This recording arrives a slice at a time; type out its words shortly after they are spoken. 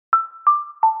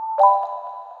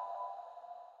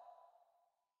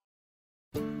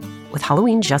With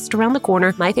Halloween just around the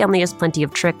corner, my family has plenty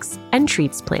of tricks and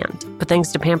treats planned. But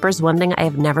thanks to Pampers, one thing I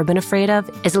have never been afraid of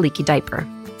is a leaky diaper.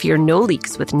 Fear no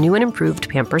leaks with new and improved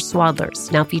Pampers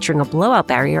Swaddlers, now featuring a blowout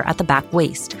barrier at the back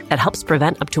waist that helps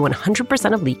prevent up to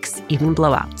 100% of leaks, even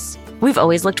blowouts. We've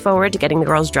always looked forward to getting the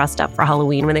girls dressed up for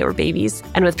Halloween when they were babies.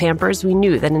 And with Pampers, we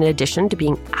knew that in addition to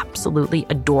being absolutely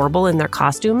adorable in their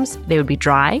costumes, they would be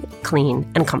dry,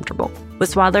 clean, and comfortable.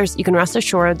 With Swaddlers, you can rest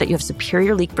assured that you have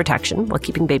superior leak protection while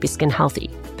keeping baby skin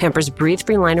healthy. Pampers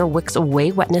Breathe-Free Liner wicks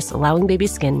away wetness, allowing baby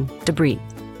skin to breathe,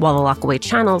 while the lock-away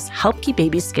channels help keep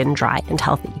baby skin dry and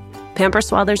healthy. Pampers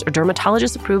Swaddlers are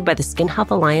dermatologist approved by the Skin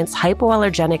Health Alliance,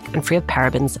 hypoallergenic, and free of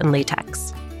parabens and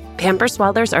latex. Pampers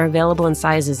Swaddlers are available in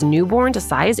sizes newborn to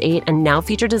size 8 and now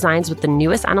feature designs with the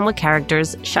newest animal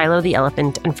characters, Shiloh the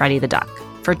elephant and Freddie the duck.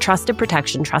 For trusted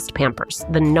protection, trust Pampers,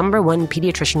 the #1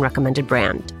 pediatrician recommended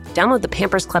brand. Download the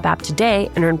Pampers Club app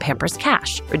today and earn Pampers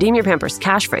Cash. Redeem your Pampers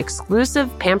Cash for exclusive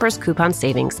Pampers coupon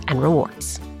savings and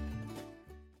rewards.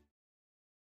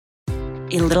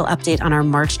 A little update on our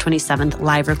March 27th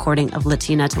live recording of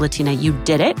Latina to Latina. You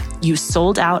did it. You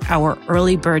sold out our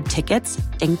early bird tickets.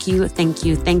 Thank you, thank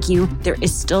you, thank you. There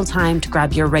is still time to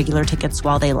grab your regular tickets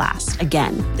while they last.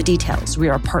 Again, the details. We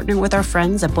are partnering with our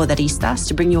friends at Poderistas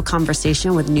to bring you a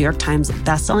conversation with New York Times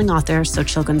bestselling author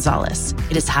Xochitl Gonzalez.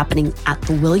 It is happening at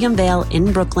the William Vale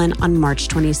in Brooklyn on March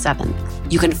 27th.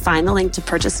 You can find the link to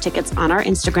purchase tickets on our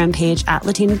Instagram page at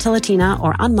Latina to Latina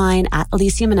or on mine at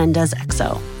Alicia Menendez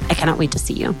XO. I cannot wait to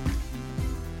see you.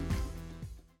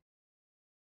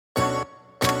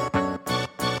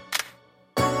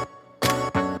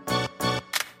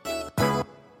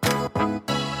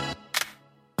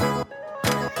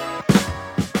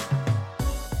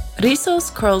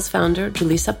 Rizos Curls founder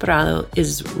Julissa Prado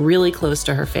is really close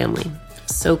to her family.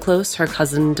 So close, her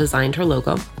cousin designed her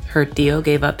logo. Her tío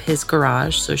gave up his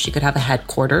garage so she could have a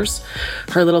headquarters.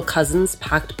 Her little cousins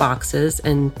packed boxes,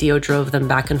 and tío drove them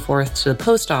back and forth to the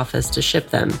post office to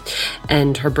ship them.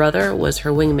 And her brother was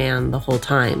her wingman the whole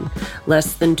time.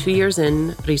 Less than 2 years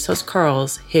in, Rizos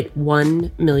Curls hit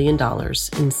 $1 million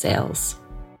in sales.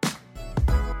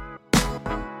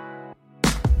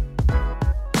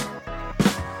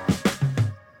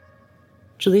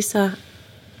 Julissa,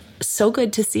 so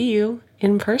good to see you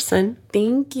in person.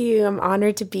 Thank you. I'm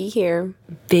honored to be here.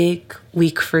 Big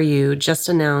week for you. Just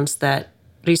announced that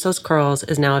Rizos Curls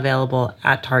is now available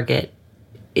at Target.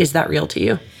 Is that real to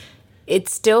you? It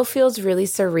still feels really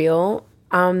surreal,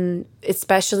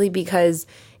 especially because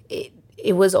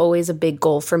it was always a big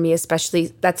goal for me, especially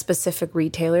that specific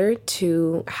retailer,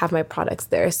 to have my products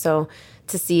there. So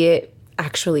to see it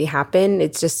actually happen,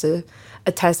 it's just a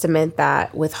testament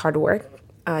that with hard work,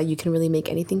 you can really make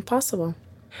anything possible.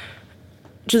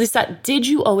 Julissa, did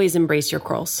you always embrace your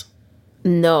curls?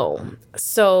 No.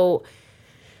 So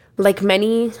like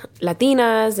many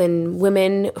Latinas and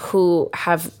women who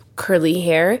have curly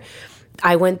hair,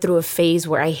 I went through a phase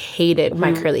where I hated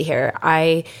my curly hair.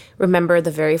 I remember the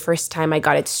very first time I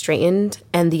got it straightened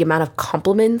and the amount of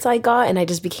compliments I got, and I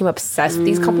just became obsessed with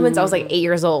these compliments. I was like 8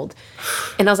 years old.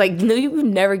 And I was like, no, you've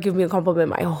never given me a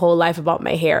compliment my whole life about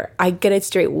my hair. I get it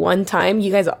straight one time.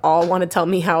 You guys all want to tell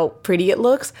me how pretty it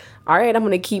looks. All right, I'm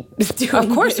going to keep doing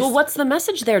Of course. this. Well, what's the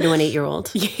message there to an 8-year-old?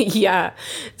 Yeah.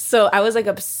 So I was like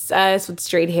obsessed with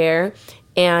straight hair.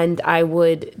 And I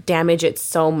would damage it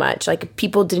so much. Like,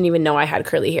 people didn't even know I had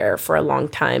curly hair for a long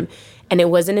time. And it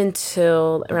wasn't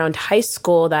until around high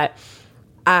school that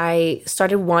I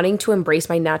started wanting to embrace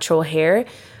my natural hair,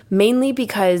 mainly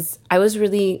because I was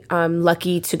really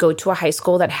lucky to go to a high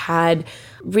school that had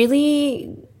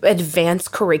really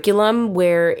advanced curriculum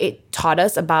where it taught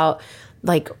us about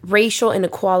like racial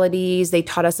inequalities. They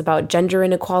taught us about gender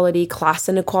inequality, class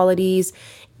inequalities.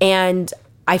 And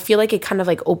I feel like it kind of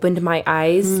like opened my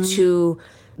eyes to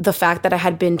the fact that I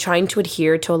had been trying to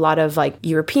adhere to a lot of like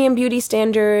European beauty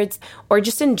standards, or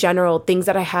just in general, things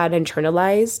that I had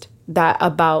internalized that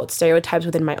about stereotypes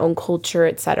within my own culture,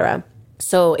 etc.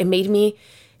 So it made me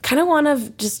kind of want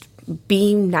to just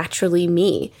be naturally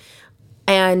me.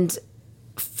 And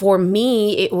for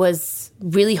me, it was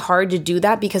really hard to do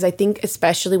that because I think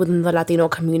especially within the Latino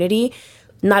community,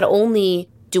 not only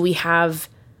do we have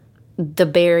the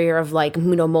barrier of like,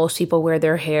 you know, most people wear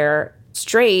their hair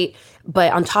straight,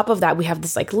 but on top of that, we have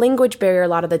this like language barrier a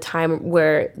lot of the time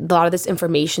where a lot of this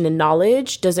information and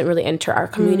knowledge doesn't really enter our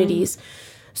communities.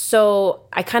 So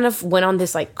I kind of went on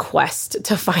this like quest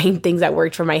to find things that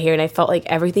worked for my hair. And I felt like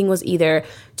everything was either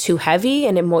too heavy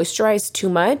and it moisturized too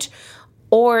much,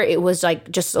 or it was like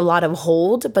just a lot of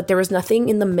hold, but there was nothing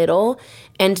in the middle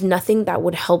and nothing that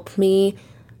would help me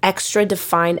extra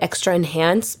define, extra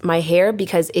enhance my hair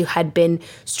because it had been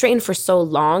straightened for so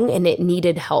long and it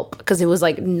needed help because it was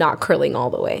like not curling all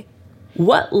the way.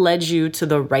 What led you to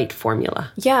the right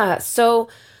formula? Yeah, so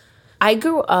I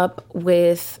grew up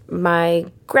with my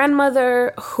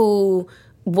grandmother who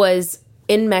was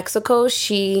in Mexico.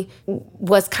 She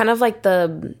was kind of like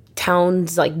the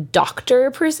town's like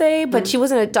doctor per se, but she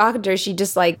wasn't a doctor. She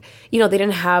just like, they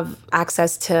didn't have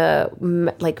access to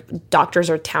like doctors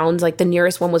or towns. Like the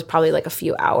nearest one was probably like a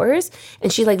few hours.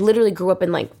 And she like literally grew up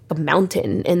in like a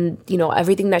mountain, and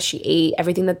everything that she ate,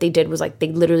 everything that they did was like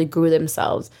they literally grew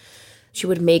themselves. She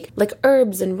would make like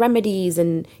herbs and remedies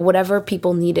and whatever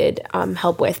people needed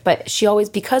help with. But she always,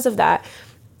 because of that,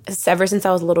 ever since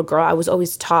I was a little girl, I was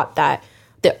always taught that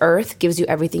the earth gives you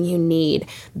everything you need,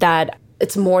 that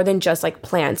it's more than just like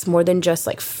plants, more than just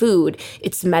like food,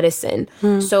 it's medicine.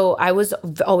 So I was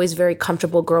always very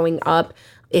comfortable growing up.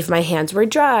 If my hands were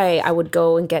dry, I would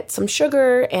go and get some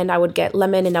sugar and I would get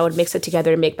lemon and I would mix it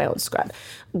together to make my own scrub.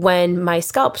 When my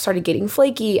scalp started getting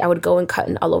flaky, I would go and cut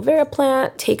an aloe vera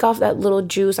plant, take off that little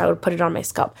juice, I would put it on my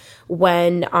scalp.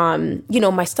 When,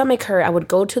 my stomach hurt, I would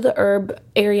go to the herb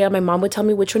area. My mom would tell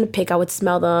me which one to pick. I would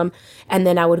smell them and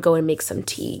then I would go and make some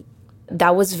tea.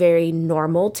 That was very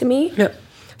normal to me. Yep.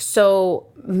 So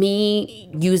me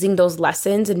using those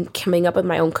lessons and coming up with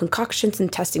my own concoctions and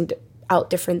testing out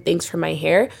different things for my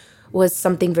hair was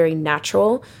something very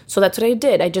natural. So that's what I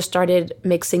did. I just started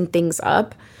mixing things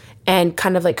up and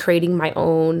kind of like creating my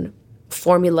own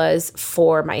formulas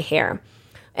for my hair.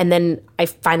 And then I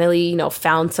finally,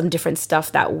 found some different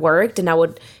stuff that worked, and I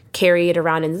would carry it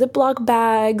around in Ziploc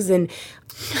bags and,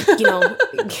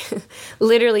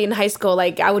 literally in high school,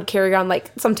 like I would carry around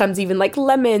like sometimes even like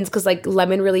lemons, because like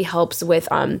lemon really helps with,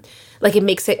 like it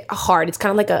makes it hard. It's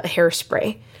kind of like a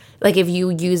hairspray. Like if you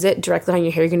use it directly on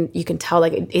your hair, you can tell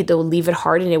like it'll leave it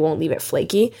hard and it won't leave it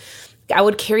flaky. I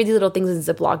would carry these little things in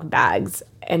Ziploc bags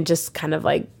and just kind of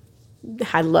like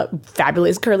had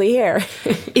fabulous curly hair.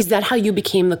 Is that how you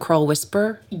became the curl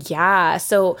whisperer? Yeah.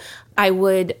 So I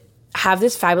would have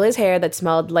this fabulous hair that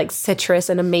smelled like citrus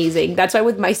and amazing. That's why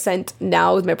with my scent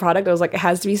now, with my product, I was like, it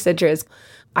has to be citrus.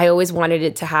 I always wanted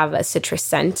it to have a citrus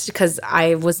scent because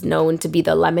I was known to be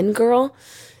the lemon girl.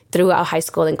 Throughout high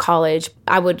school and college,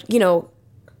 I would,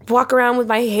 walk around with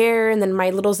my hair and then my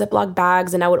little Ziploc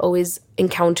bags, and I would always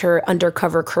encounter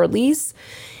undercover curlies.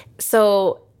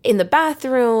 So in the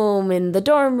bathroom, in the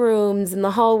dorm rooms, in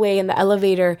the hallway, in the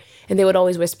elevator, and they would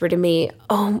always whisper to me,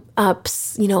 "Oh,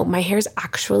 my hair's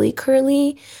actually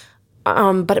curly,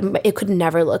 but it could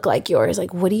never look like yours.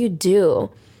 Like, what do you do?"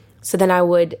 So then I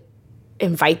would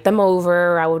invite them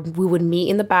over. We would meet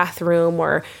in the bathroom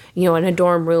or, in a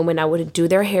dorm room, and I would do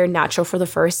their hair natural for the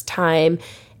first time.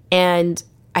 And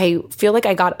I feel like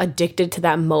I got addicted to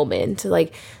that moment,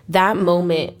 like that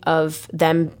moment of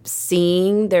them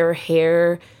seeing their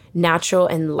hair natural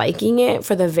and liking it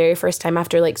for the very first time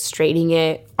after like straightening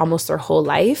it almost their whole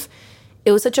life.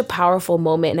 It was such a powerful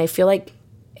moment. And I feel like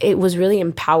it was really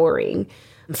empowering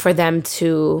for them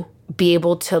to be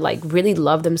able to like really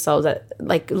love themselves,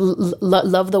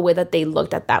 love the way that they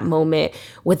looked at that moment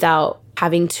without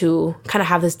having to kind of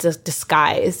have this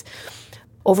disguise.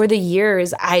 Over the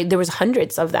years, there was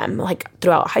hundreds of them, like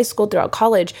throughout high school, throughout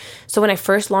college. So when I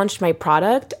first launched my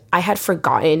product, I had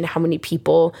forgotten how many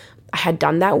people I had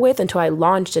done that with until I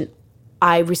launched, and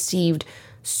I received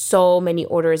so many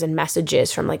orders and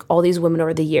messages from like all these women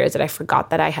over the years that I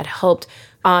forgot that I had helped.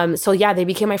 So yeah, they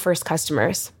became my first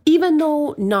customers. Even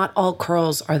though not all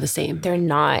curls are the same. They're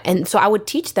not. And so I would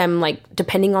teach them like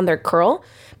depending on their curl,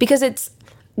 because it's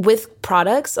with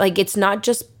products, like it's not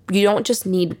just, you don't just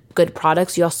need good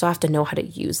products, you also have to know how to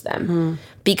use them.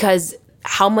 Because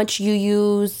how much you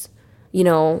use,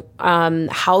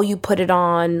 how you put it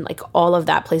on, like all of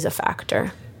that plays a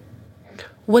factor.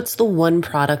 What's the one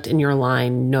product in your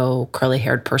line no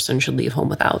curly-haired person should leave home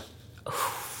without?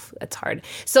 That's hard.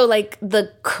 So like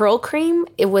the curl cream,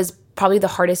 it was probably the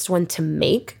hardest one to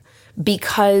make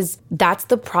because that's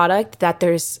the product that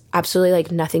there's absolutely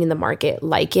like nothing in the market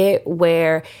like it,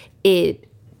 where it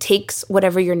takes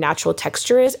whatever your natural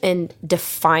texture is and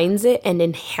defines it and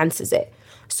enhances it.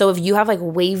 So if you have like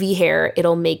wavy hair,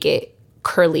 it'll make it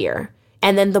curlier.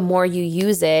 And then the more you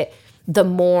use it, the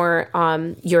more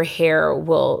your hair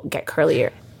will get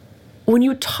curlier. When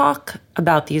you talk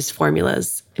about these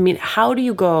formulas, I mean, how do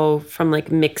you go from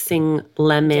like mixing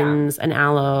lemons and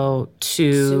aloe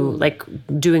to like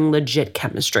doing legit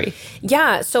chemistry?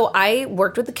 Yeah, so I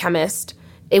worked with a chemist.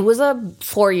 It was a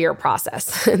 4-year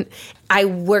process. I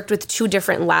worked with 2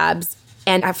 different labs,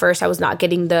 and at first I was not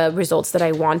getting the results that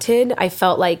I wanted. I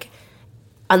felt like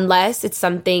unless it's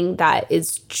something that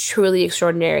is truly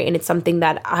extraordinary and it's something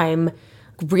that I'm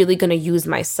really going to use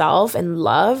myself and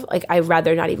love, like I'd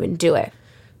rather not even do it.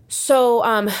 So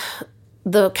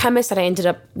the chemist that I ended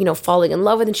up, falling in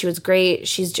love with, and she was great.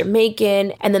 She's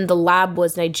Jamaican. And then the lab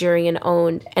was Nigerian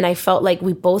owned. And I felt like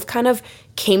we both kind of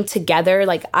came together.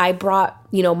 Like I brought,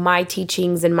 my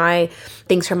teachings and my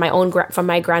things from from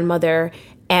my grandmother.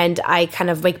 And I kind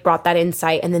of like brought that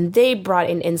insight. And then they brought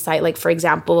in insight. Like, for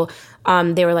example,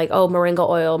 they were like, oh, moringa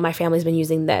oil, my family's been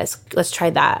using this. Let's try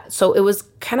that. So it was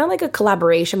kind of like a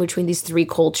collaboration between these three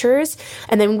cultures.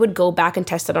 And then we would go back and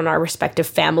test it on our respective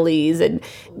families and,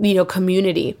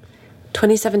 community.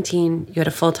 2017, you had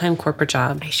a full-time corporate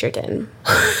job. I sure did.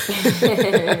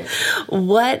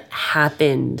 What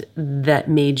happened that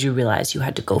made you realize you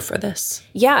had to go for this?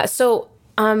 Yeah. So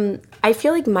I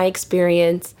feel like my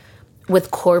experience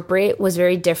with corporate was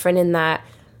very different in that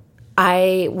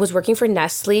I was working for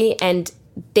Nestle and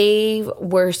they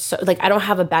were I don't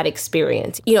have a bad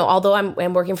experience. Although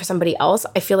I'm working for somebody else,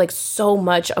 I feel like so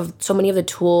many of the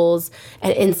tools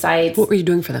and insights. What were you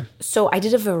doing for them? So I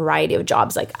did a variety of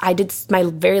jobs. Like I did my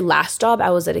very last job,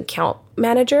 I was an account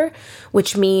manager,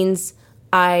 which means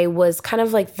I was kind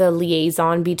of like the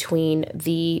liaison between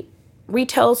the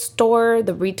retail store,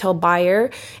 the retail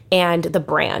buyer, and the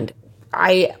brand.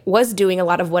 I was doing a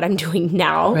lot of what I'm doing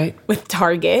now with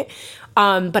Target.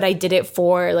 But I did it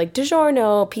for like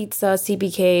DiGiorno, pizza,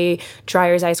 CBK,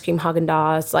 Dreyer's ice cream,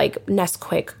 Haagen-Dazs, like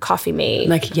Nesquik, Coffee Mate.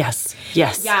 Like, yes.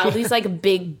 Yeah, all these like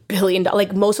big billion-dollar,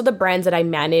 like most of the brands that I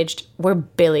managed were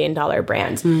billion-dollar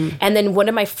brands. And then one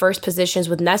of my first positions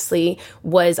with Nestle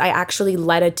was I actually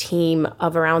led a team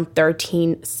of around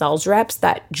 13 sales reps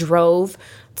that drove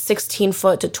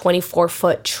 16-foot to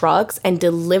 24-foot trucks and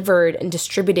delivered and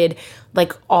distributed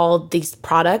like all these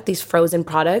frozen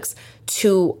products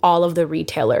to all of the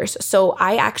retailers. So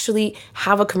I actually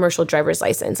have a commercial driver's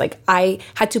license. Like I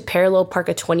had to parallel park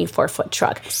a 24-foot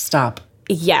truck. Stop.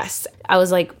 Yes. I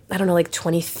was like, I don't know, like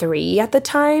 23 at the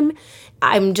time.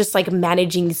 I'm just like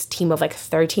managing this team of like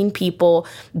 13 people.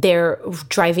 They're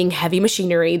driving heavy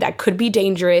machinery that could be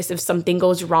dangerous if something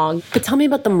goes wrong. But tell me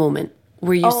about the moment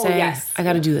where you say, yes. I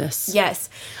got to do this. Yes.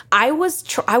 I was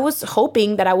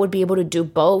hoping that I would be able to do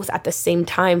both at the same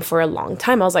time for a long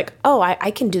time. I was like, oh, I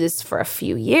can do this for a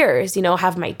few years,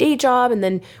 have my day job. And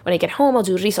then when I get home, I'll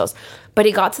do Rizos. But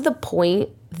it got to the point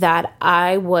that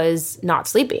I was not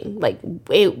sleeping. Like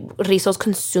Rizos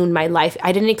consumed my life.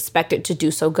 I didn't expect it to do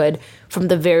so good from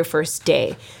the very first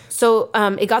day. So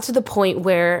it got to the point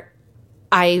where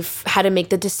I've had to make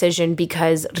the decision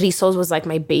because Rizos was like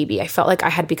my baby. I felt like I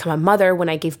had become a mother when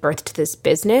I gave birth to this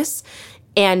business.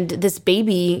 And this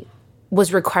baby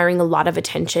was requiring a lot of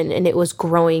attention and it was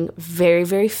growing very,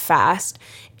 very fast.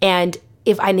 And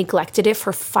if I neglected it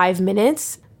for 5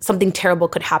 minutes, something terrible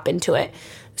could happen to it.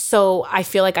 So I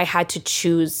feel like I had to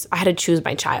choose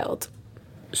my child.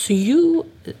 So you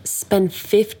spend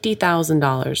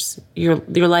 $50,000,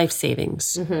 your life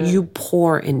savings, you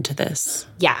pour into this.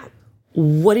 Yeah.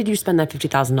 What did you spend that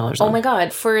 $50,000 on? Oh my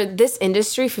God. For this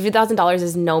industry, $50,000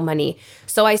 is no money.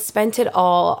 So I spent it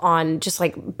all on just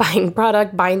like buying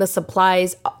product, buying the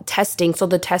supplies, testing. So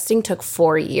the testing took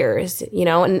 4 years,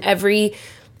 and every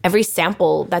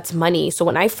sample, that's money. So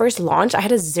when I first launched, I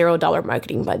had a $0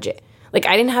 marketing budget. Like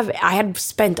I had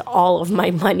spent all of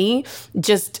my money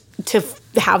just to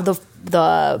have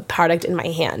the product in my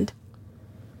hand.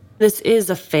 This is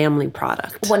a family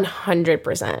product.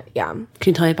 100%, yeah. Can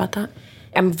you tell me about that?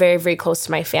 I'm very, very close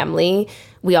to my family.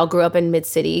 We all grew up in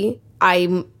Mid-City.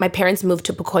 My parents moved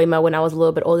to Pacoima when I was a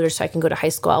little bit older so I can go to high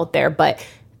school out there, but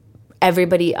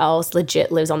everybody else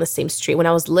legit lives on the same street. When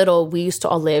I was little, we used to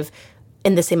all live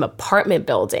in the same apartment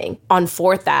building on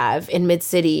 4th Ave in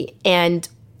Mid-City, and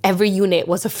every unit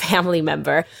was a family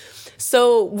member.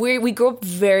 So we grew up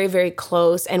very, very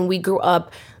close, and we grew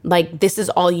up like this is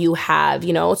all you have,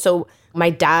 So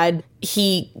my dad,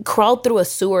 he crawled through a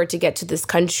sewer to get to this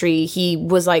country. He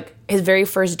was like, his very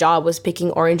first job was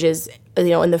picking oranges,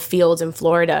 in the fields in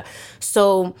Florida.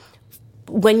 So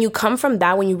when you come from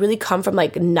that, when you really come from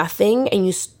like nothing,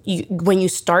 and when you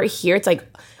start here, it's like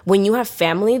when you have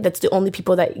family, that's the only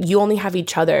people that you only have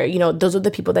each other. Those are the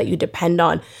people that you depend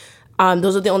on.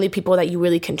 Those are the only people that you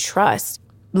really can trust.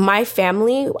 My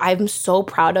family, I'm so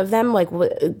proud of them. Like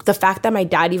the fact that my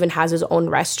dad even has his own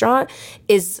restaurant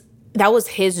that was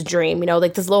his dream.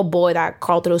 Like this little boy that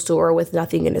crawled through a sewer with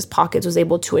nothing in his pockets was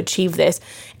able to achieve this.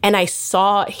 And I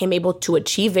saw him able to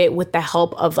achieve it with the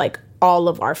help of like all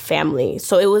of our family.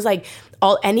 So it was like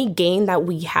any gain that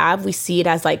we have, we see it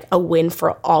as like a win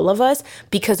for all of us,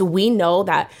 because we know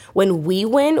that when we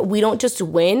win, we don't just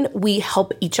win, we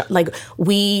help each other. Like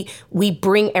we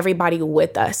bring everybody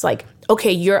with us. Like,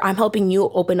 okay, I'm helping you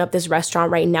open up this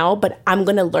restaurant right now, but I'm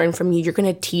going to learn from you. You're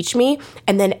going to teach me.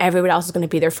 And then everybody else is going to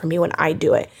be there for me when I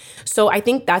do it. So I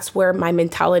think that's where my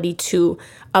mentality too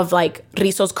of like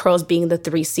Rizos Curls being the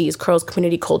 3 C's, Curls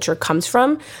community culture, comes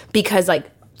from. Because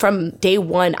like from day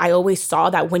one, I always saw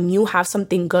that when you have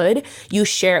something good, you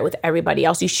share it with everybody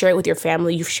else. You share it with your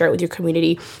family. You share it with your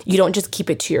community. You don't just keep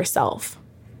it to yourself.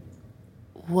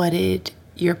 What did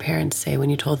your parents say when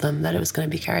you told them that it was going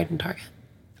to be carried in Target?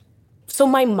 So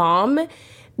my mom,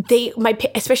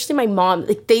 especially my mom,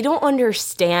 like they don't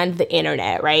understand the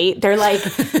internet, right? They're like,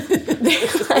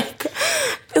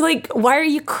 why are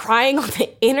you crying on the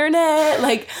internet?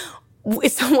 Like,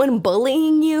 is someone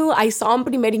bullying you? I saw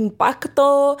primer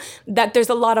impacto that there's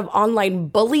a lot of online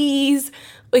bullies.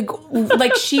 Like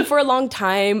she for a long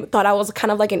time thought I was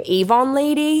kind of like an Avon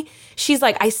lady. She's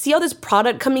like, I see all this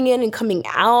product coming in and coming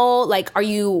out. Like, are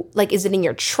you, like, is it in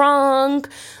your trunk?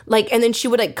 Like, and then she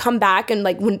would like come back and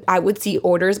like when I would see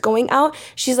orders going out,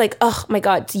 she's like, oh my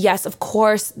God, yes, of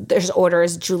course there's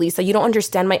orders, Julissa. You don't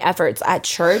understand my efforts at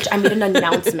church. I made an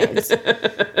announcement.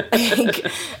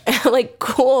 like,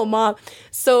 cool, Mom.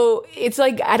 So it's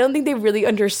like, I don't think they really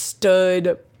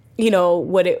understood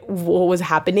what was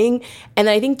happening. And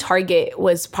I think Target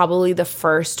was probably the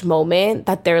first moment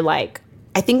that they're like,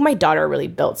 I think my daughter really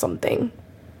built something.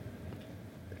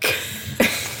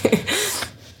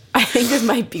 I think this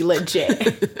might be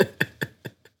legit.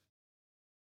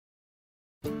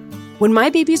 When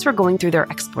my babies were going through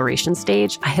their exploration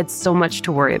stage, I had so much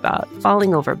to worry about.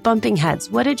 Falling over, bumping heads.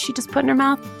 What did she just put in her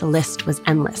mouth? The list was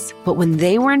endless. But when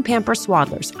they were in Pampers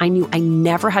Swaddlers, I knew I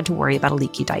never had to worry about a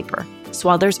leaky diaper.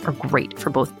 Swaddlers are great for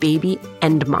both baby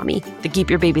and mommy. They keep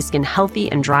your baby's skin healthy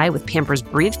and dry with Pampers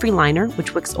Breathe-Free Liner,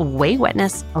 which wicks away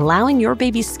wetness, allowing your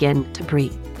baby's skin to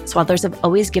breathe. Swaddlers have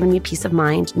always given me peace of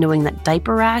mind knowing that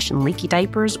diaper rash and leaky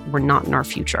diapers were not in our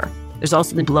future. There's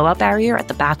also the blowout barrier at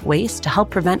the back waist to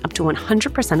help prevent up to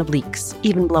 100% of leaks,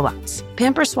 even blowouts.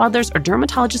 Pampers Swaddlers are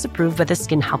dermatologist approved by the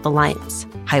Skin Health Alliance,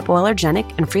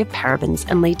 hypoallergenic and free of parabens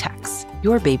and latex.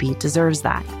 Your baby deserves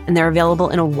that. And they're available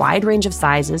in a wide range of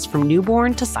sizes from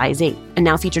newborn to size 8, and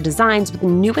now feature designs with the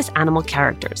newest animal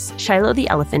characters, Shiloh the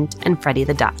elephant and Freddie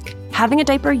the duck. Having a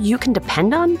diaper you can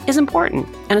depend on is important,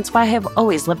 and it's why I have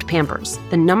always loved Pampers,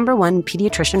 the #1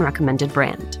 pediatrician recommended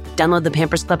brand. Download the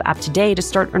Pampers Club app today to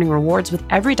start earning rewards with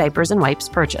every diapers and wipes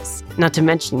purchase. Not to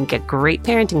mention, get great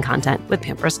parenting content with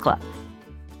Pampers Club.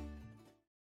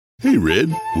 Hey, Red,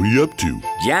 what are you up to?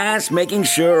 Just making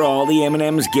sure all the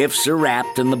M&M's gifts are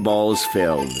wrapped and the ball's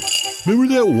filled.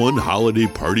 Remember that one holiday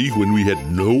party when we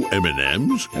had no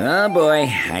M&Ms? Oh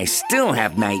boy, I still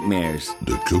have nightmares.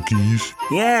 The cookies?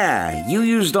 Yeah, you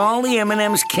used all the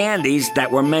M&M's candies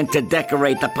that were meant to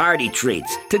decorate the party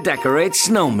treats, to decorate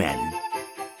snowmen.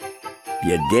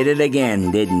 You did it again,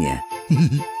 didn't you?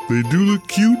 They do look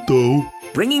cute, though.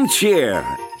 Bringing cheer,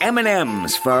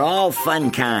 M&M's for all fun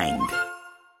kind.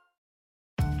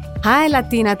 Hi,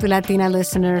 Latina to Latina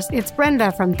listeners. It's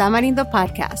Brenda from Tamarindo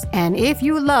Podcast. And if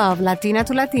you love Latina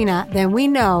to Latina, then we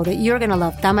know that you're going to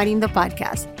love Tamarindo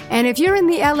Podcast. And if you're in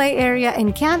the LA area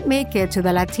and can't make it to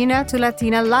the Latina to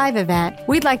Latina live event,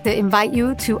 we'd like to invite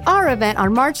you to our event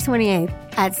on March 28th.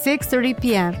 At 6:30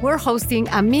 p.m., we're hosting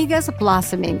Amigas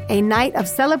Blossoming, a night of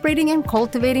celebrating and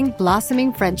cultivating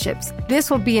blossoming friendships. This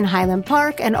will be in Highland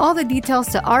Park, and all the details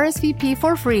to RSVP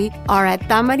for free are at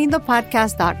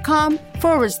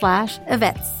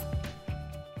tamarindopodcast.com/events.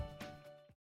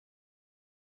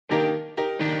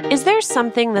 Is there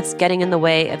something that's getting in the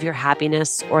way of your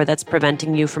happiness or that's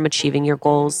preventing you from achieving your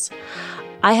goals?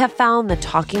 I have found that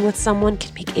talking with someone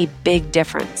can make a big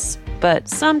difference. But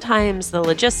sometimes the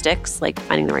logistics, like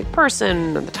finding the right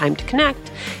person or the time to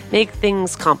connect, make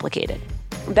things complicated.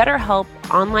 BetterHelp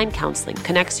Online Counseling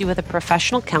connects you with a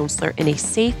professional counselor in a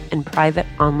safe and private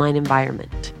online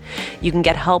environment. You can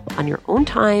get help on your own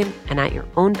time and at your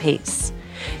own pace.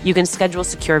 You can schedule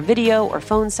secure video or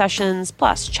phone sessions,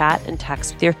 plus chat and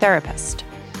text with your therapist.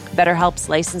 BetterHelp's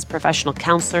licensed professional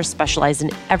counselors specialize in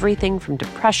everything from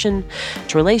depression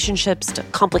to relationships to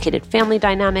complicated family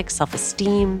dynamics,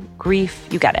 self-esteem, grief,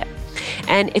 you get it.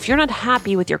 And if you're not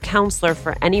happy with your counselor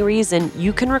for any reason,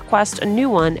 you can request a new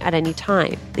one at any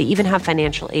time. They even have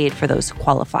financial aid for those who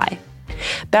qualify.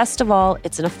 Best of all,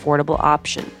 it's an affordable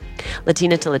option.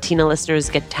 Latina to Latina listeners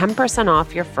get 10%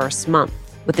 off your first month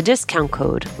with the discount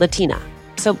code LATINA.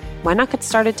 So why not get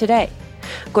started today?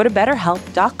 Go to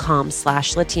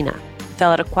betterhelp.com/Latina. Fill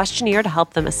out a questionnaire to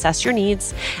help them assess your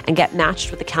needs and get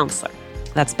matched with a counselor.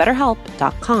 That's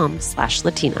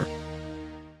BetterHelp.com/Latina.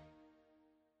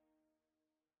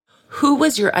 Who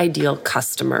was your ideal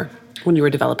customer when you were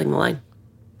developing the line?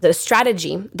 The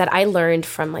strategy that I learned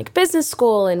from like business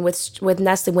school and with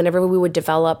Nestle, whenever we would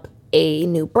develop a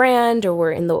new brand or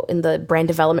we're in the brand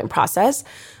development process,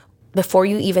 before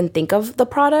you even think of the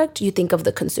product, you think of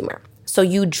the consumer. So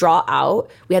you draw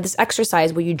out, we had this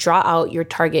exercise where you draw out your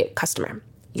target customer,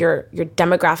 your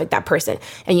demographic, that person,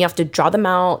 and you have to draw them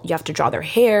out. You have to draw their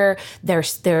hair, their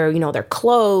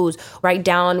clothes, write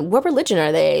down what religion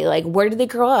are they, like where did they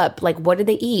grow up, like what do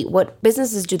they eat, what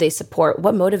businesses do they support,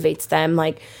 what motivates them,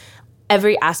 like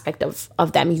every aspect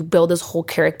of them. You build this whole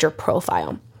character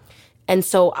profile. And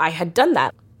so I had done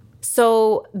that.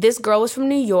 So this girl was from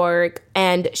New York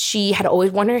and she had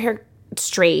always worn her hair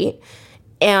straight,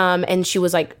 and she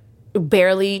was like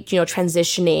barely,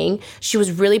 transitioning. She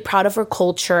was really proud of her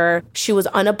culture. She was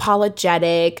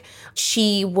unapologetic.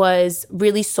 She was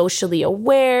really socially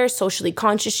aware, socially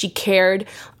conscious. She cared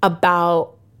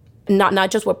about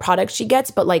not just what products she gets,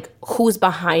 but like who's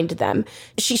behind them.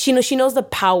 She knows the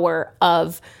power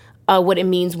of what it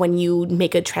means when you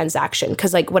make a transaction.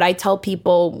 Because like what I tell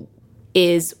people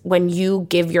is when you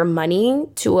give your money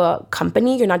to a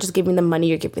company, you're not just giving them money,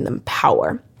 you're giving them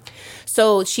power.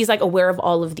 So she's like aware of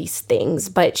all of these things,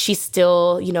 but she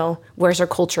still, wears her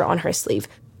culture on her sleeve.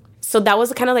 So that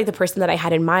was kind of like the person that I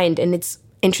had in mind. And it's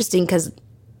interesting because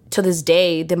to this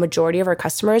day, the majority of our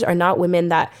customers are not women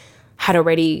that had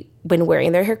already been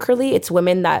wearing their hair curly. It's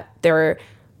women that they're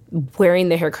wearing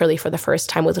their hair curly for the first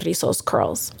time with Rizos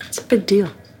curls. It's a big deal.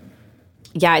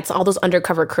 Yeah, it's all those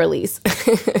undercover curlies.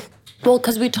 Well,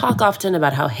 because we talk often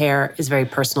about how hair is very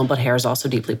personal, but hair is also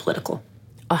deeply political.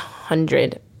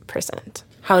 100%.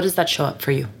 How does that show up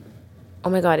for you? Oh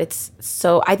my God, I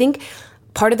think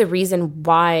part of the reason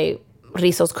why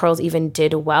Rizos curls even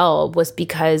did well was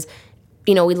because,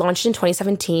 we launched in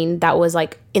 2017. That was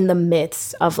like in the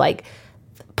midst of like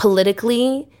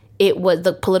politically, it was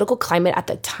the political climate at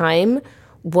the time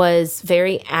was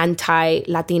very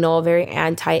anti-Latino, very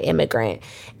anti-immigrant.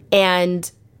 And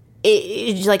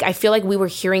it like, I feel like we were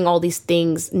hearing all these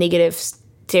things, negative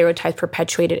stereotypes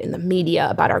perpetuated in the media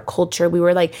about our culture. We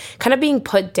were like kind of being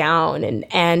put down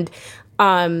and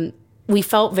we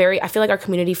felt I feel like our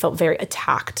community felt very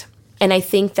attacked. And I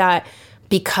think that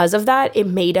because of that, it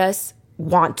made us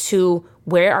want to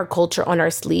wear our culture on our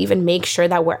sleeve and make sure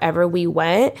that wherever we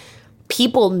went,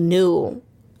 people knew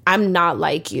I'm not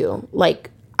like you. Like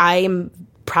I am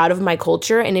proud of my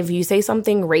culture. And if you say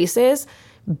something racist,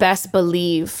 best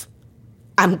believe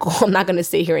I'm not going to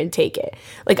sit here and take it.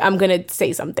 Like, I'm going to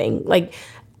say something. Like,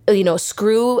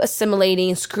 screw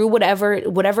assimilating, screw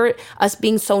whatever us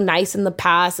being so nice in the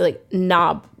past. Like,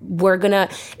 nah,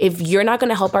 if you're not going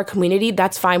to help our community,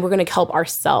 that's fine. We're going to help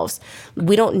ourselves.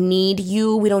 We don't need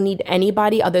you. We don't need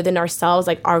anybody other than ourselves.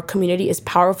 Like, our community is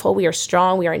powerful. We are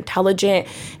strong. We are intelligent.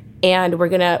 And we're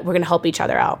going to help each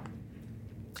other out.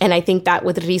 And I think that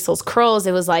with Rizos curls,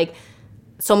 it was like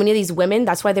so many of these women,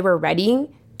 that's why they were ready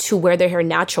to wear their hair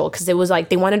natural, because it was like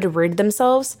they wanted to rid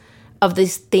themselves of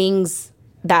these things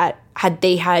that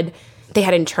they had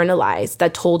internalized,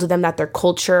 that told them that their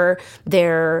culture,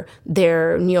 their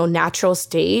natural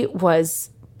state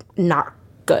was not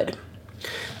good.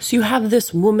 So you have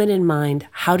this woman in mind.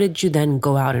 How did you then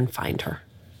go out and find her?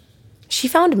 She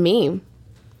found me.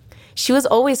 She was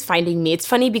always finding me. It's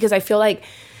funny because I feel like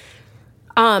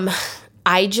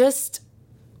I just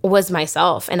was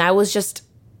myself, and I was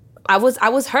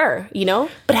her,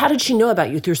 But how did she know about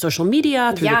you? Through social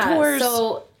media, through the tours?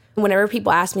 So whenever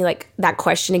people ask me like that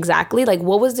question exactly, like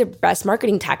what was their best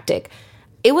marketing tactic?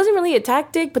 It wasn't really a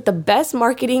tactic, but the best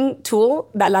marketing tool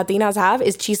that Latinas have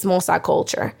is chismosa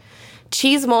culture.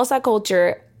 Chismosa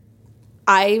culture,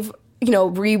 I've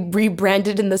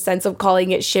rebranded in the sense of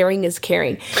calling it sharing is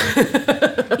caring.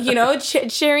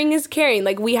 Sharing is caring.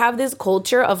 Like, we have this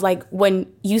culture of like, when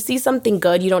you see something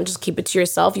good, you don't just keep it to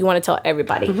yourself. You want to tell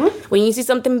everybody. Mm-hmm. When you see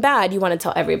something bad, you want to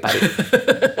tell everybody.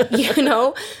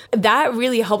 That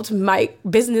really helped my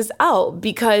business out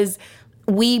because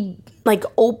we like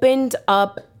opened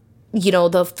up,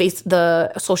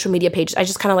 the social media page. I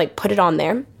just kind of like put it on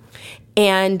there.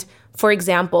 And for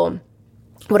example,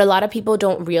 what a lot of people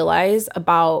don't realize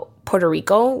about Puerto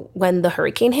Rico when the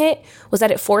hurricane hit was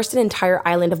that it forced an entire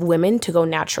island of women to go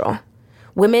natural.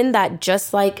 Women that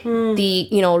just like the,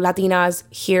 Latinas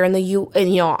here in the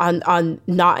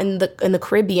not in the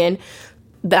Caribbean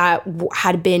that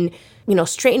had been,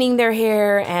 straightening their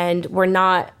hair and were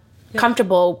not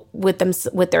comfortable with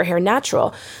their hair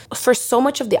natural. For so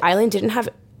much of the island didn't have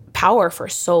power for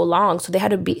so long. So they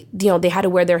had to be, they had to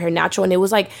wear their hair natural. And it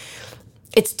was like,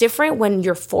 it's different when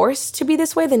you're forced to be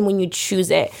this way than when you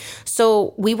choose it.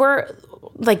 So we were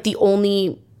like the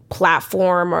only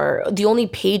platform or the only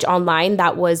page online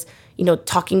that was,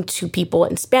 talking to people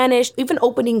in Spanish, even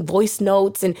opening voice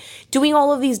notes and doing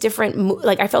all of these different,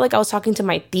 like, I felt like I was talking to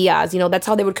my tias, that's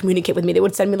how they would communicate with me. They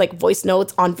would send me like voice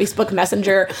notes on Facebook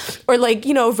Messenger or like,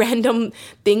 random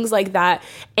things like that.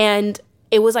 And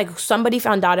it was like somebody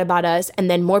found out about us,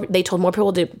 and then they told more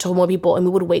people, and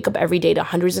we would wake up every day to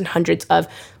hundreds and hundreds of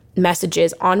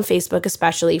messages on Facebook,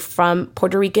 especially from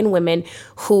Puerto Rican women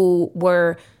who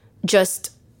were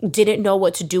just didn't know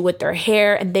what to do with their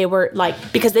hair, and they were like,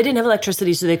 because they didn't have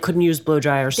electricity, so they couldn't use blow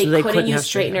dryers, so they couldn't use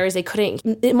straighteners. They couldn't.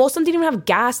 Most of them didn't even have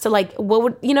gas to like. What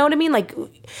would you know what I mean? Like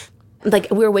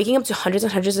we were waking up to hundreds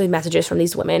and hundreds of messages from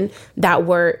these women that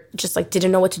were just like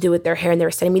didn't know what to do with their hair, and they were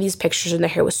sending me these pictures, and their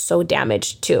hair was so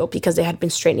damaged too because they had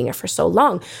been straightening it for so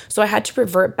long. So I had to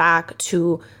revert back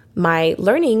to my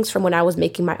learnings from when I was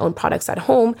making my own products at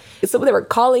home. So they were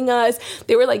calling us,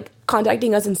 they were like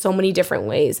contacting us in so many different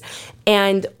ways.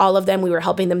 And all of them, we were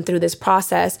helping them through this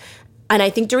process. And I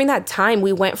think during that time,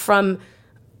 we went from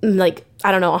like,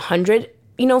 100,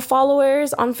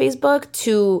 followers on Facebook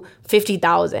to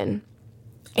 50,000.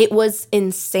 It was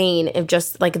insane if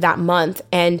just like that month.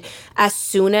 And as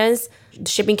soon as the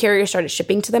shipping carrier started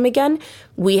shipping to them again,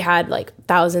 we had like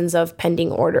thousands of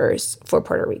pending orders for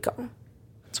Puerto Rico.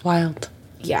 It's wild.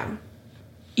 Yeah.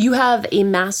 You have a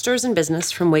master's in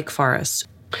business from Wake Forest.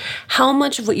 How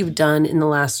much of what you've done in the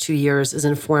last 2 years is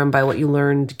informed by what you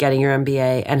learned getting your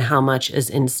MBA, and how much is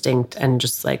instinct and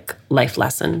just like life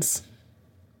lessons?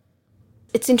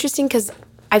 It's interesting because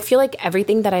I feel like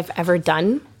everything that I've ever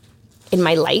done in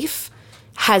my life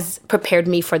has prepared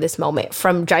me for this moment,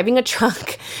 from driving a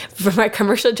truck, from my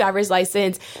commercial driver's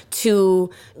license, to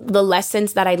the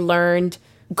lessons that I learned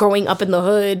growing up in the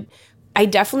hood. I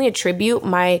definitely attribute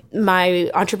my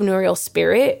entrepreneurial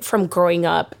spirit from growing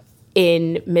up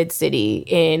in Mid-City,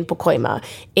 in Pacoima,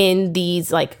 in these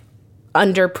like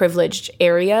underprivileged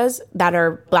areas that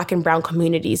are Black and brown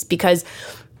communities, because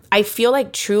I feel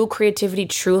like true creativity,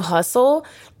 true hustle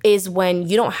is when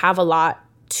you don't have a lot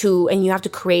and you have to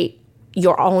create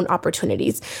your own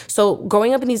opportunities. So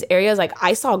growing up in these areas, like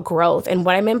I saw growth. And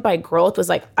what I meant by growth was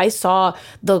like, I saw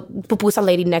the pupusa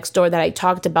lady next door that I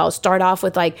talked about start off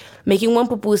with like making one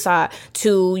pupusa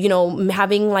to,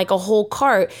 having like a whole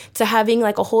cart, to having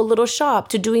like a whole little shop,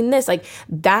 to doing this. Like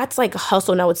that's like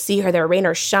hustle. And I would see her there, rain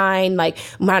or shine, like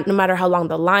no matter how long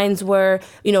the lines were,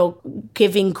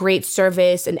 giving great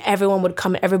service, and everyone would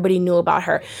come and everybody knew about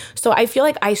her. So I feel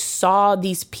like I saw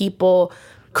these people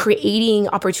creating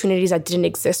opportunities that didn't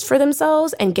exist for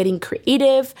themselves and getting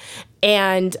creative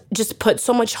and just put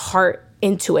so much heart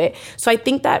into it. So I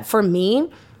think that for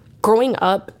me, growing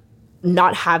up,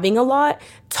 not having a lot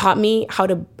taught me how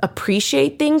to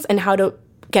appreciate things and how to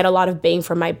get a lot of bang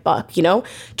for my buck,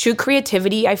 True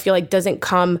creativity, I feel like, doesn't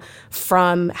come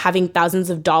from having thousands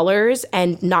of dollars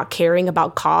and not caring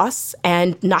about costs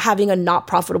and not having a not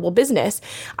profitable business.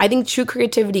 I think true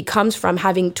creativity comes from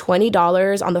having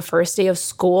 $20 on the first day of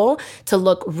school to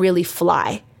look really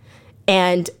fly,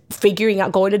 and figuring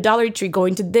out, going to Dollar Tree,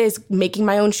 going to this, making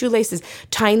my own shoelaces,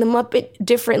 tying them up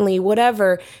differently,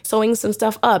 whatever, sewing some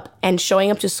stuff up, and showing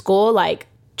up to school like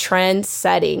trend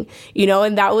setting,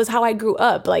 and that was how I grew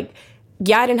up. Like,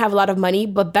 yeah, I didn't have a lot of money,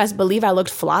 but best believe I looked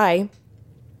fly,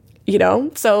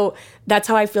 So that's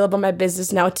how I feel about my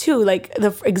business now too. Like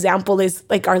the example is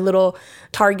like our little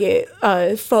Target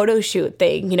photo shoot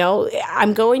thing,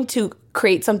 I'm going to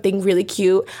create something really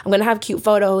cute. I'm going to have cute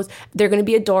photos. They're going to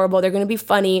be adorable. They're going to be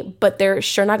funny, but they're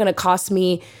sure not going to cost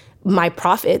me my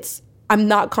profits. I'm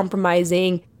not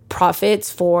compromising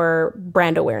profits for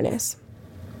brand awareness.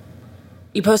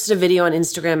 You posted a video on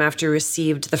Instagram after you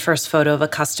received the first photo of a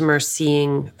customer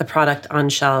seeing the product on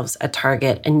shelves at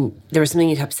Target. And there was something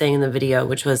you kept saying in the video,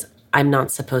 which was, "I'm not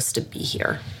supposed to be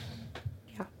here."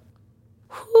 Yeah.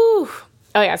 Whew.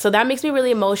 Oh, yeah. So that makes me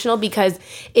really emotional because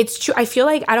it's true. I feel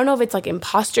like, I don't know if it's like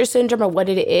imposter syndrome or what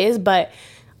it is, but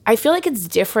I feel like it's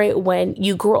different when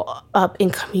you grow up in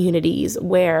communities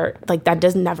where like that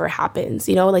never happens,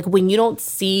 like when you don't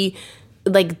see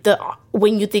like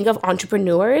when you think of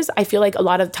entrepreneurs, I feel like a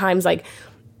lot of times like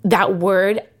that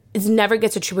word never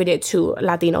gets attributed to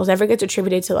Latinos, never gets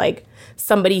attributed to like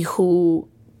somebody who,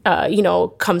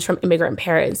 comes from immigrant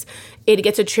parents. It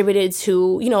gets attributed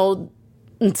to,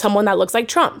 someone that looks like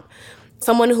Trump,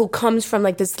 someone who comes from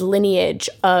like this lineage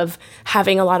of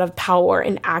having a lot of power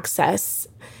and access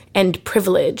and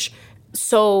privilege.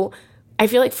 So I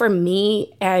feel like for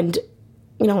me and,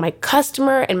 my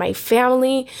customer and my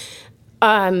family,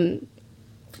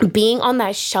 being on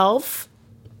that shelf,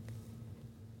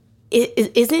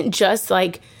 it isn't just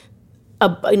like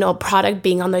a product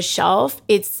being on the shelf.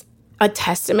 It's a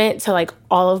testament to like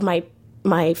all of my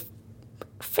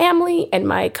family and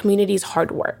my community's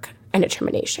hard work and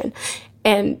determination.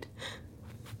 And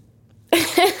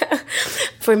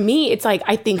for me, it's like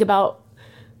I think about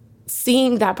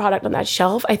seeing that product on that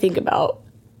shelf. I think about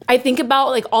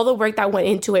like all the work that went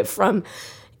into it, from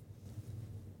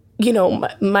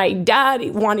my dad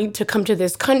wanting to come to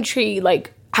this country,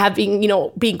 like having,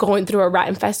 being going through a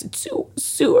rat-infested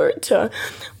sewer, to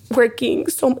working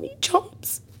so many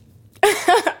jobs,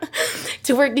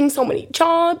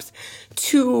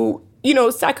 to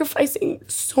sacrificing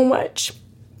so much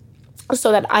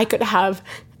so that I could have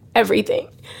everything,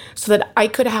 so that I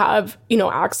could have,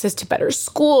 access to better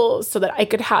schools, so that I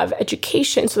could have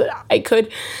education, so that I could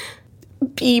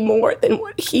be more than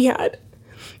what he had.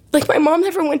 Like, my mom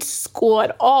never went to school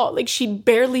at all. Like, she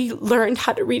barely learned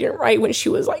how to read and write when she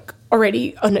was, like,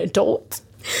 already an adult.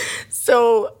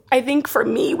 So I think for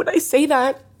me, when I say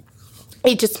that,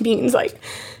 it just means, like,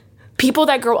 people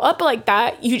that grow up like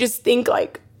that, you just think,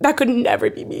 like, that could never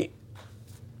be me.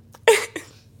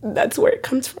 That's where it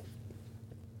comes from.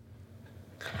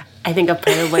 I think a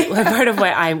part of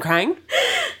why I'm crying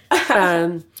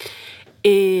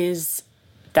is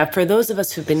that for those of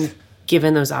us who've been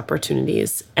given those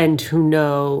opportunities and who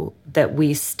know that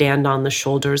we stand on the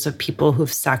shoulders of people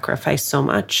who've sacrificed so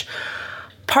much,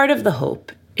 part of the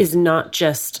hope is not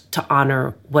just to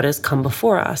honor what has come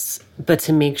before us, but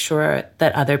to make sure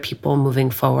that other people moving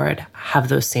forward have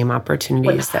those same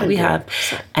opportunities 100%. That we have.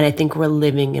 And I think we're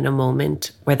living in a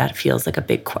moment where that feels like a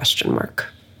big question mark.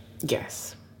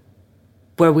 Yes.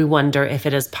 Where we wonder if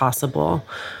it is possible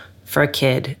for a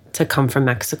kid to come from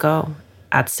Mexico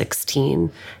at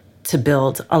 16 to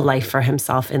build a life for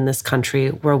himself in this country,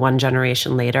 where one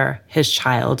generation later, his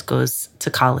child goes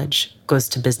to college, goes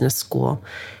to business school,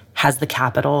 has the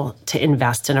capital to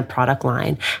invest in a product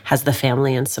line, has the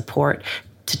family and support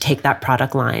to take that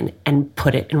product line and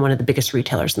put it in one of the biggest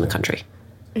retailers in the country.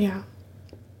 Yeah.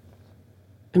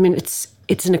 I mean,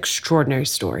 it's an extraordinary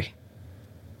story.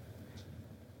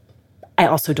 I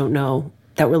also don't know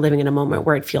that we're living in a moment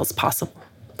where it feels possible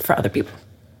for other people.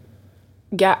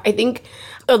 Yeah, I think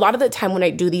a lot of the time when I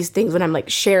do these things, when I'm like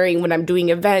sharing, when I'm doing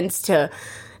events to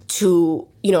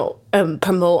promote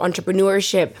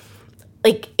entrepreneurship,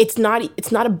 like it's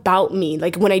not about me.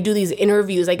 Like when I do these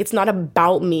interviews, like it's not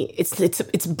about me.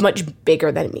 It's much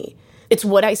bigger than me. It's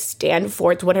what I stand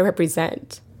for. It's what I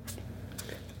represent.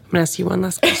 I'm gonna ask you one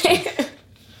last question.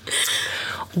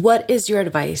 What is your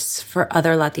advice for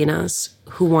other Latinas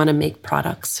who want to make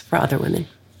products for other women?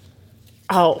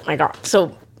 Oh my God.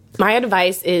 So my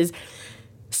advice is,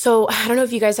 I don't know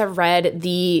if you guys have read I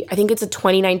think it's a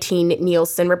 2019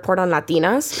 Nielsen report on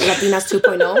Latinas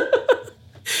 2.0.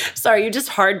 Sorry, you just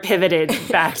hard pivoted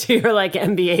back to your like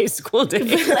MBA school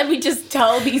days. Let me just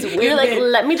tell these women. You're like,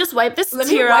 let me just wipe this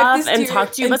tear off and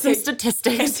talk to you about some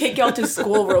statistics. And take y'all to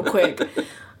school real quick.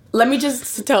 Let me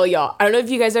just tell y'all, I don't know if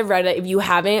you guys have read it. If you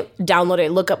haven't, download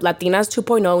it. Look up Latinas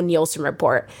 2.0 Nielsen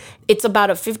report. It's about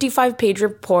a 55-page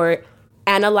report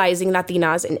analyzing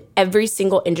Latinas in every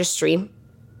single industry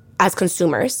as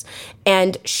consumers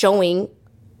and showing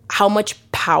how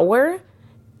much power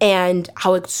and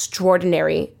how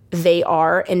extraordinary they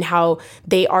are and how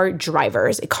they are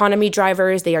drivers, economy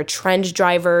drivers, they are trend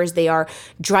drivers, they are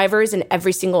drivers in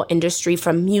every single industry,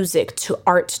 from music to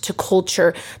art to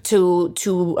culture to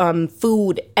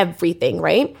food, everything,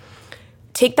 right?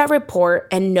 Take that report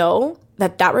and know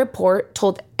that report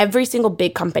told every single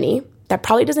big company that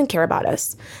probably doesn't care about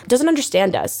us, doesn't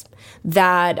understand us,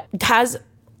 that has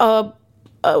a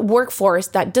workforce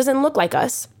that doesn't look like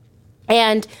us.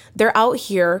 And they're out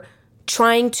here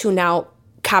trying to now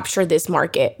capture this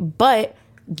market. But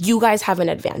you guys have an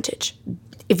advantage.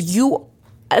 If you,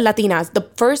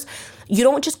 Latinas, you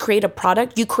don't just create a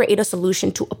product, you create a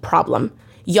solution to a problem.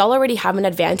 Y'all already have an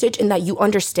advantage in that you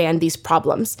understand these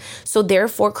problems. So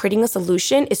therefore, creating a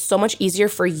solution is so much easier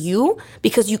for you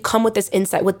because you come with this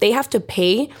insight. What they have to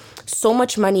pay so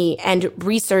much money and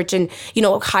research and,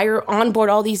 hire, onboard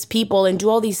all these people and do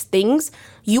all these things,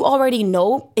 you already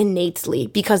know innately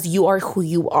because you are who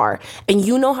you are. And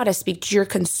you know how to speak to your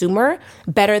consumer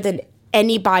better than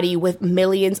anybody with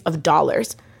millions of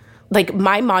dollars. Like,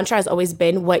 my mantra has always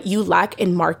been, what you lack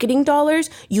in marketing dollars,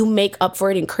 you make up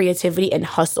for it in creativity and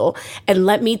hustle. And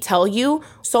let me tell you,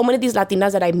 so many of these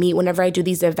Latinas that I meet whenever I do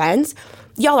these events,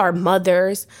 y'all are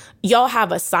mothers, y'all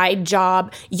have a side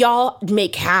job, y'all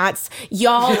make hats,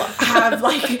 y'all have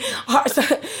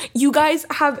you guys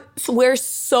wear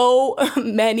so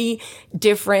many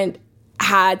different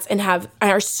hats and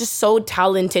are just so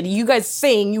talented. You guys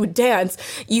sing, you dance,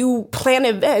 you plan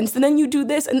events, and then you do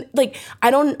this. And like,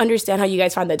 I don't understand how you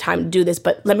guys find the time to do this,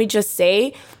 but let me just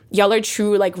say, y'all are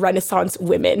true like Renaissance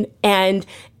women. And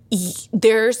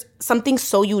there's something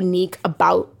so unique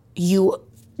about you,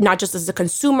 not just as a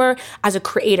consumer, as a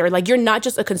creator. Like, you're not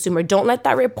just a consumer. Don't let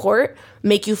that report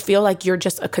make you feel like you're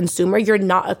just a consumer. You're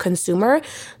not a consumer.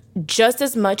 Just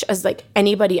as much as like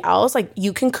anybody else, like,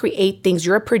 you can create things.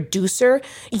 You're a producer.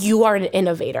 You are an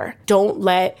innovator. Don't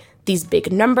let these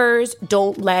big numbers,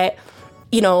 don't let,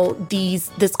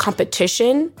 this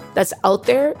competition that's out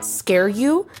there scare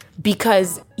you,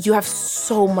 because you have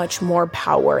so much more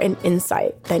power and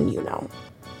insight than you know.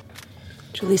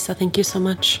 Julissa, thank you so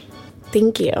much.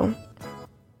 Thank you.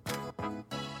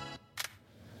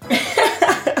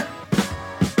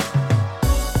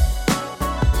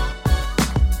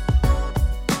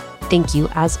 Thank you,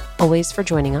 as always, for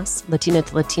joining us. Latina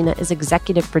to Latina is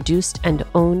executive produced and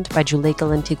owned by Julissa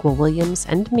Lantigua Williams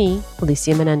and me,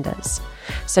 Alicia Menendez.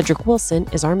 Cedric Wilson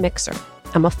is our mixer.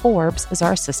 Emma Forbes is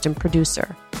our assistant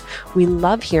producer. We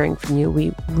love hearing from you.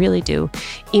 We really do.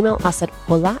 Email us at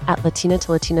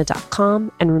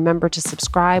hola@latinatolatina.com, and remember to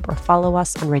subscribe or follow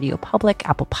us on Radio Public,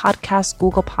 Apple Podcasts,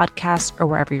 Google Podcasts, or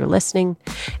wherever you're listening.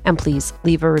 And please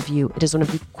leave a review. It is one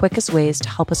of the quickest ways to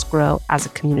help us grow as a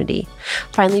community.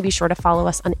 Finally, be sure to follow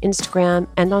us on Instagram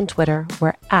and on Twitter.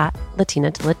 We're at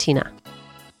Latina to Latina.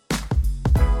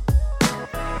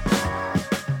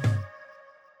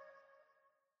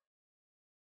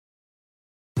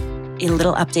 A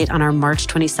little update on our March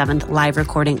 27th live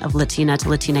recording of Latina to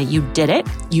Latina. You did it.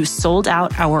 You sold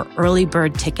out our early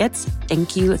bird tickets.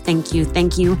 Thank you, thank you,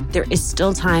 thank you. There is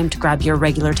still time to grab your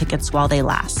regular tickets while they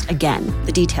last. Again,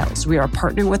 the details. We are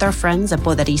partnering with our friends at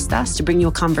Poderistas to bring you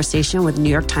a conversation with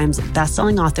New York Times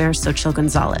bestselling author Xochitl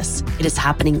Gonzalez. It is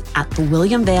happening at the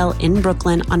William Vale in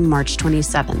Brooklyn on March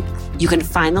 27th. You can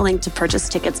find the link to purchase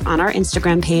tickets on our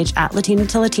Instagram page at Latina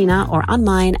to Latina or on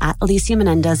mine at Alicia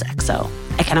Menendez XO.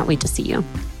 I cannot wait to see you.